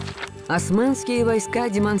 Османские войска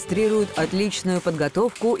демонстрируют отличную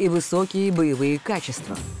подготовку и высокие боевые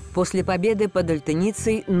качества. После победы под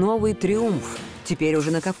Альтаницей новый триумф, теперь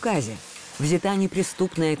уже на Кавказе. Взята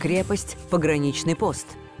неприступная крепость, пограничный пост.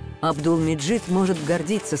 Абдул-Меджид может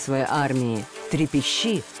гордиться своей армией.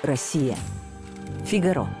 Трепещи, Россия.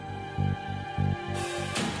 Фигаро.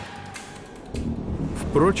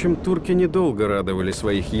 Впрочем, турки недолго радовали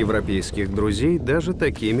своих европейских друзей даже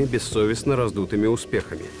такими бессовестно раздутыми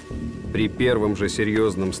успехами. При первом же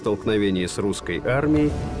серьезном столкновении с русской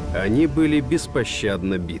армией они были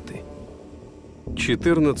беспощадно биты.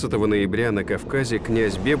 14 ноября на Кавказе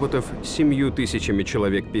князь Бебутов с 7000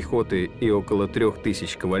 человек пехоты и около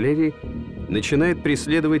 3000 кавалерии начинает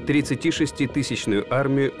преследовать 36-тысячную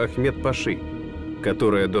армию Ахмед-Паши,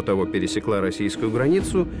 которая до того пересекла российскую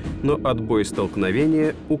границу, но от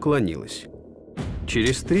боестолкновения уклонилась.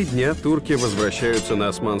 Через 3 дня турки возвращаются на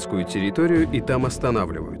османскую территорию и там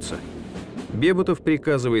останавливаются. Бебутов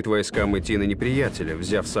приказывает войскам идти на неприятеля,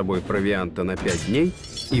 взяв с собой провианта на 5 дней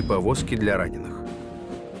и повозки для раненых.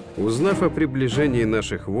 Узнав о приближении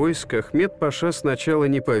наших войск, Ахмед-Паша сначала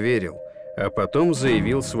не поверил, а потом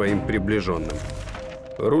заявил своим приближенным: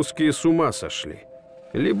 «Русские с ума сошли,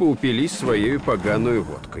 либо упились своей поганой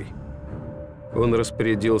водкой». Он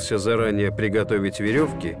распорядился заранее приготовить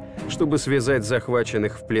веревки, чтобы связать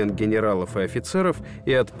захваченных в плен генералов и офицеров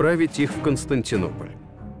и отправить их в Константинополь.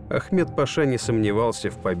 Ахмед-Паша не сомневался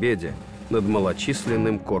в победе над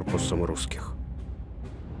малочисленным корпусом русских.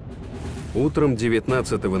 Утром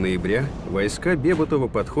 19 ноября войска Бебутова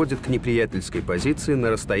подходят к неприятельской позиции на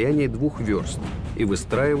расстоянии 2 верст и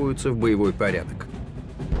выстраиваются в боевой порядок.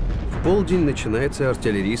 В полдень начинается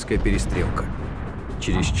артиллерийская перестрелка.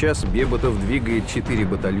 Через час Бебутов двигает 4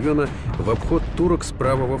 батальона в обход турок с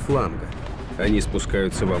правого фланга. Они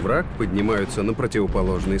спускаются во враг, поднимаются на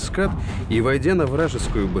противоположный скат и, войдя на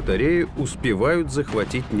вражескую батарею, успевают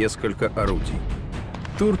захватить несколько орудий.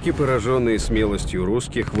 Турки, пораженные смелостью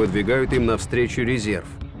русских, выдвигают им навстречу резерв.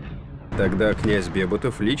 Тогда князь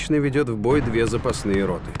Бебутов лично ведет в бой 2 запасные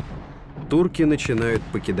роты. Турки начинают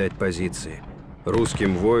покидать позиции.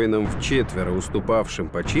 Русским воинам, вчетверо уступавшим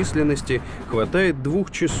по численности, хватает 2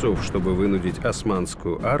 часов, чтобы вынудить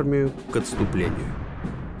османскую армию к отступлению.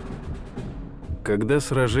 Когда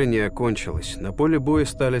сражение окончилось, на поле боя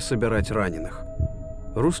стали собирать раненых.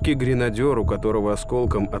 Русский гренадер, у которого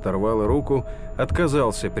осколком оторвало руку,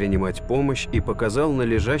 отказался принимать помощь и показал на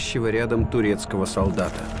лежащего рядом турецкого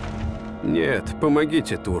солдата. «Нет,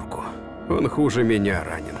 помогите турку, он хуже меня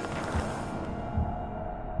ранен».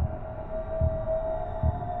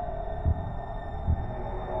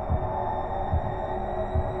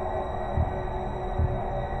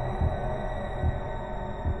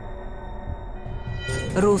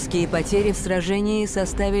 Русские потери в сражении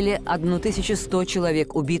составили 1100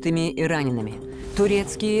 человек убитыми и ранеными,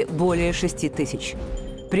 турецкие – более 6000.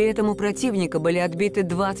 При этом у противника были отбиты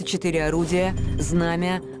 24 орудия,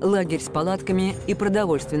 знамя, лагерь с палатками и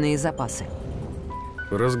продовольственные запасы.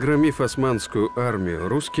 Разгромив османскую армию,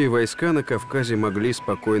 русские войска на Кавказе могли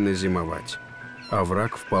спокойно зимовать, а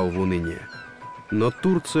враг впал в уныние. Но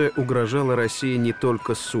Турция угрожала России не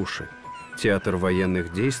только с суши. Театр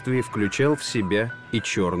военных действий включал в себя и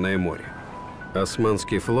Черное море.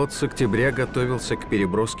 Османский флот с октября готовился к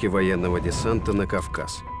переброске военного десанта на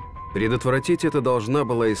Кавказ. Предотвратить это должна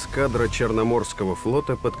была эскадра Черноморского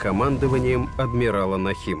флота под командованием адмирала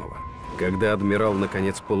Нахимова. Когда адмирал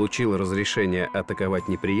наконец получил разрешение атаковать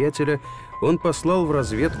неприятеля, он послал в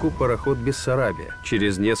разведку пароход «Бессарабия».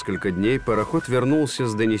 Через несколько дней пароход вернулся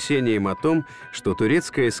с донесением о том, что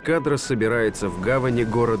турецкая эскадра собирается в гавани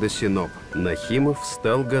города Синоп. Нахимов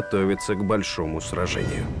стал готовиться к большому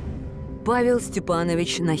сражению. Павел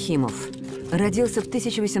Степанович Нахимов родился в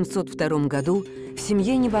 1802 году в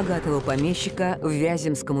семье небогатого помещика в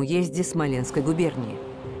Вяземском уезде Смоленской губернии.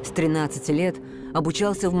 С 13 лет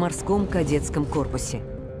обучался в морском кадетском корпусе.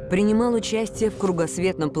 Принимал участие в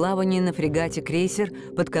кругосветном плавании на фрегате «Крейсер»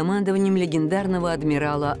 под командованием легендарного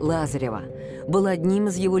адмирала Лазарева. Был одним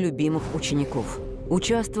из его любимых учеников.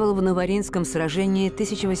 Участвовал в Новоринском сражении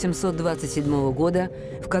 1827 года,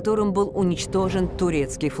 в котором был уничтожен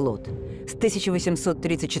турецкий флот. С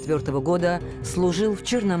 1834 года служил в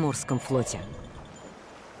Черноморском флоте.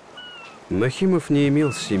 Нахимов не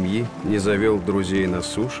имел семьи, не завел друзей на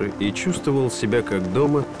суше и чувствовал себя как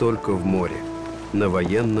дома только в море, на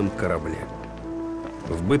военном корабле.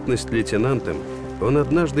 В бытность лейтенантом он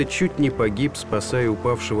однажды чуть не погиб, спасая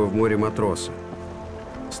упавшего в море матроса.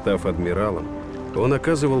 Став адмиралом, он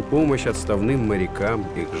оказывал помощь отставным морякам,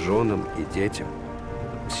 их женам и детям.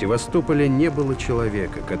 В Севастополе не было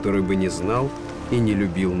человека, который бы не знал и не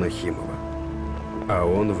любил Нахимова. А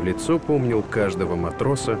он в лицо помнил каждого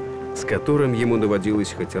матроса, с которым ему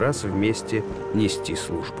доводилось хоть раз вместе нести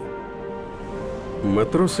службу.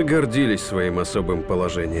 Матросы гордились своим особым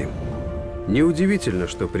положением. Неудивительно,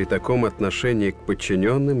 что при таком отношении к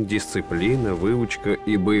подчиненным дисциплина, выучка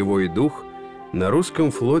и боевой дух на русском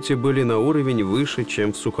флоте были на уровень выше,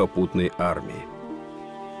 чем в сухопутной армии.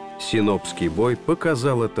 Синопский бой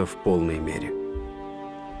показал это в полной мере.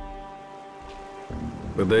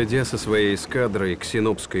 Подойдя со своей эскадрой к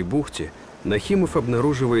Синопской бухте, Нахимов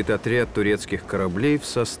обнаруживает отряд турецких кораблей в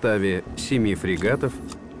составе 7 фрегатов,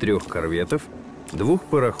 3 корветов, 2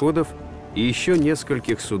 пароходов и еще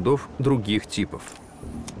нескольких судов других типов.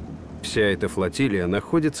 Вся эта флотилия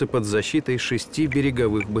находится под защитой 6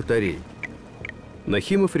 береговых батарей.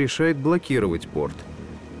 Нахимов решает блокировать порт.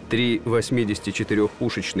 3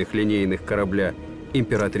 84-пушечных линейных корабля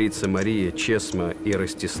 «Императрица Мария», «Чесма» и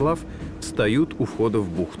 «Ростислав» встают у входа в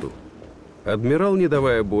бухту. Адмирал, не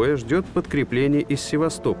давая боя, ждет подкрепления из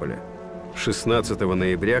Севастополя. 16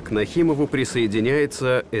 ноября к Нахимову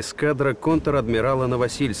присоединяется эскадра контр-адмирала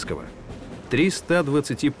Новосильского. 3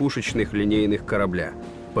 120-пушечных линейных корабля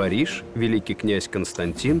 «Париж», «Великий князь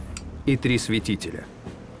Константин» и 3 «Святителя».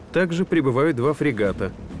 Также прибывают 2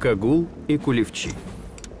 фрегата «Кагул» и «Кулевчи».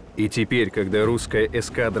 И теперь, когда русская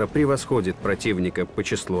эскадра превосходит противника по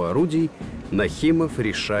числу орудий, Нахимов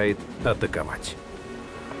решает атаковать.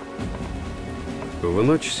 В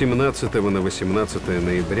ночь с 17 на 18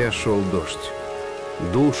 ноября шел дождь.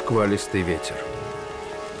 Дул шквалистый ветер.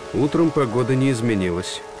 Утром погода не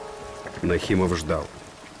изменилась. Нахимов ждал.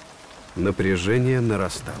 Напряжение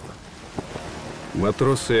нарастало.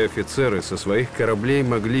 Матросы и офицеры со своих кораблей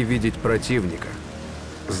могли видеть противника.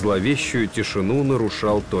 Зловещую тишину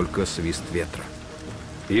нарушал только свист ветра.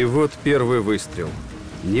 И вот первый выстрел.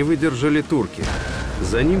 Не выдержали турки.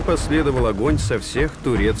 За ним последовал огонь со всех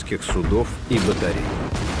турецких судов и батарей.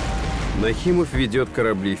 Нахимов ведет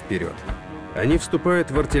корабли вперед. Они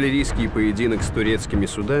вступают в артиллерийский поединок с турецкими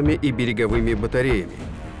судами и береговыми батареями.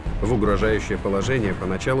 В угрожающее положение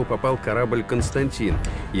поначалу попал корабль «Константин».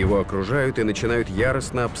 Его окружают и начинают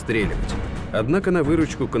яростно обстреливать. Однако на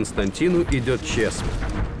выручку Константину идет «Чесма».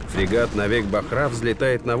 Фрегат «Навек Бахра»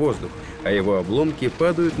 взлетает на воздух, а его обломки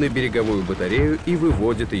падают на береговую батарею и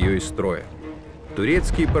выводят ее из строя.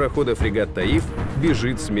 Турецкий парохода-фрегат «Таиф»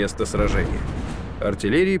 бежит с места сражения.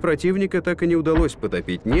 Артиллерии противника так и не удалось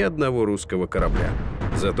потопить ни одного русского корабля.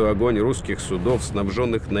 Зато огонь русских судов,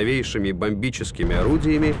 снабженных новейшими бомбическими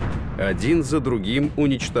орудиями, один за другим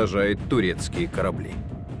уничтожает турецкие корабли.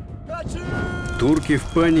 Турки в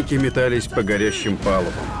панике метались по горящим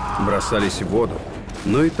палубам, бросались в воду,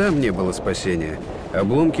 но и там не было спасения.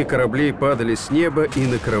 Обломки кораблей падали с неба и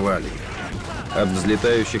накрывали их. От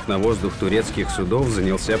взлетающих на воздух турецких судов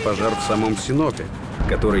занялся пожар в самом Синопе,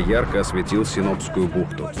 который ярко осветил Синопскую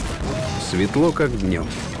бухту. Светло, как днем.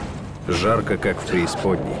 Жарко, как в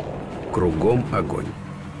преисподней. Кругом огонь.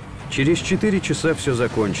 Через 4 часа все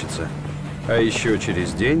закончится. А еще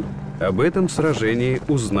через день об этом сражении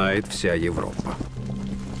узнает вся Европа.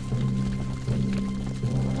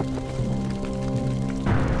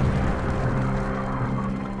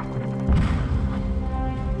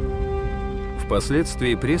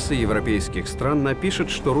 Впоследствии пресса европейских стран напишет,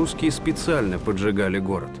 что русские специально поджигали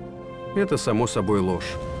город. Это, само собой,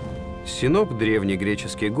 ложь. Синоп, древний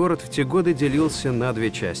греческий город, в те годы делился на 2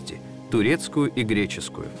 части – турецкую и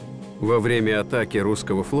греческую. Во время атаки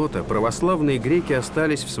русского флота православные греки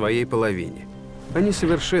остались в своей половине. Они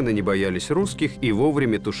совершенно не боялись русских и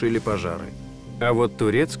вовремя тушили пожары. А вот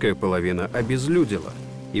турецкая половина обезлюдила,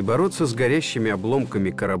 и бороться с горящими обломками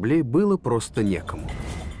кораблей было просто некому.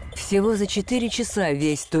 Всего за 4 часа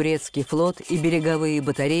весь турецкий флот и береговые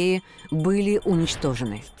батареи были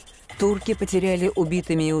уничтожены. Турки потеряли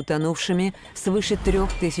убитыми и утонувшими свыше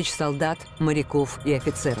 3000 солдат, моряков и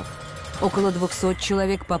офицеров. Около 200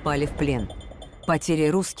 человек попали в плен. Потери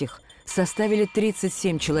русских составили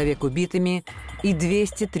 37 человек убитыми и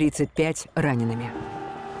 235 ранеными.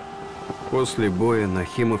 После боя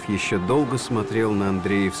Нахимов еще долго смотрел на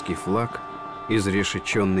Андреевский флаг,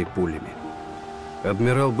 изрешеченный пулями.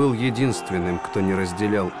 Адмирал был единственным, кто не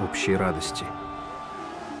разделял общей радости.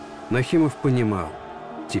 Нахимов понимал,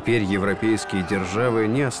 теперь европейские державы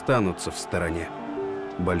не останутся в стороне.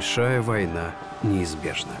 Большая война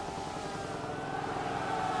неизбежна.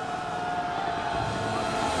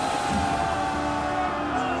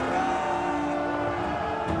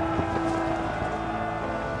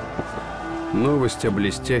 Новость о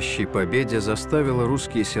блестящей победе заставила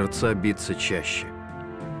русские сердца биться чаще.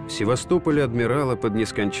 В Севастополе адмирала под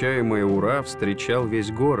нескончаемое «Ура» встречал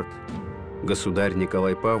весь город. Государь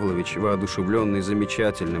Николай Павлович, воодушевленный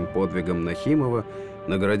замечательным подвигом Нахимова,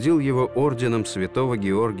 наградил его орденом Святого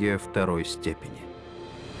Георгия II степени.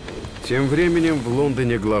 Тем временем в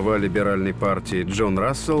Лондоне глава либеральной партии Джон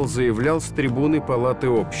Рассел заявлял с трибуны Палаты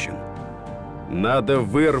общин: «Надо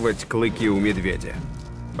вырвать клыки у медведя.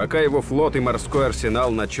 Пока его флот и морской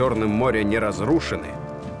арсенал на Черном море не разрушены,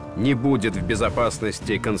 не будет в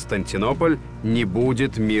безопасности Константинополь, не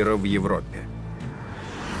будет мира в Европе».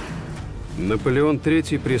 Наполеон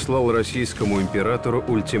III прислал российскому императору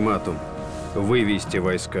ультиматум – вывести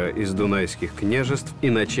войска из дунайских княжеств и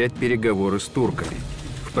начать переговоры с турками.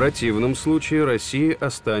 В В противном случае Россия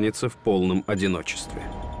останется в полном одиночестве.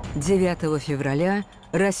 9 февраля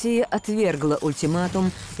Россия отвергла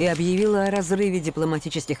ультиматум и объявила о разрыве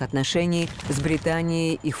дипломатических отношений с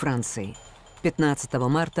Британией и Францией. 15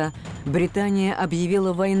 марта Британия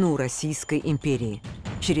объявила войну Российской империи.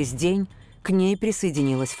 Через день к ней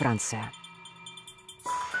присоединилась Франция.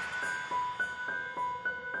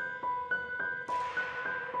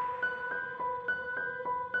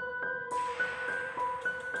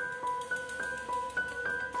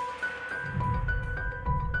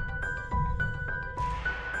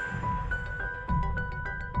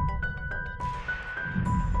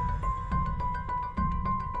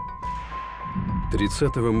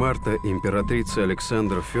 «30 марта императрица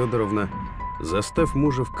Александра Федоровна, застав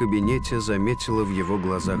мужа в кабинете, заметила в его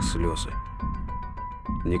глазах слезы.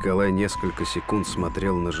 Николай несколько секунд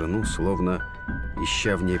смотрел на жену, словно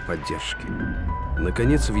ища в ней поддержки.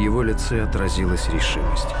 Наконец, в его лице отразилась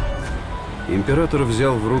решимость. Император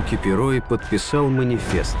взял в руки перо и подписал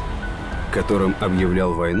манифест, которым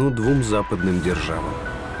объявлял войну двум западным державам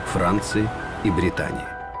 – Франции и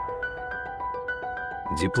Британии.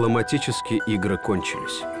 Дипломатические игры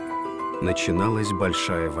кончились. Начиналась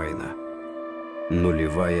большая война.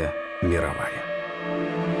 Нулевая мировая.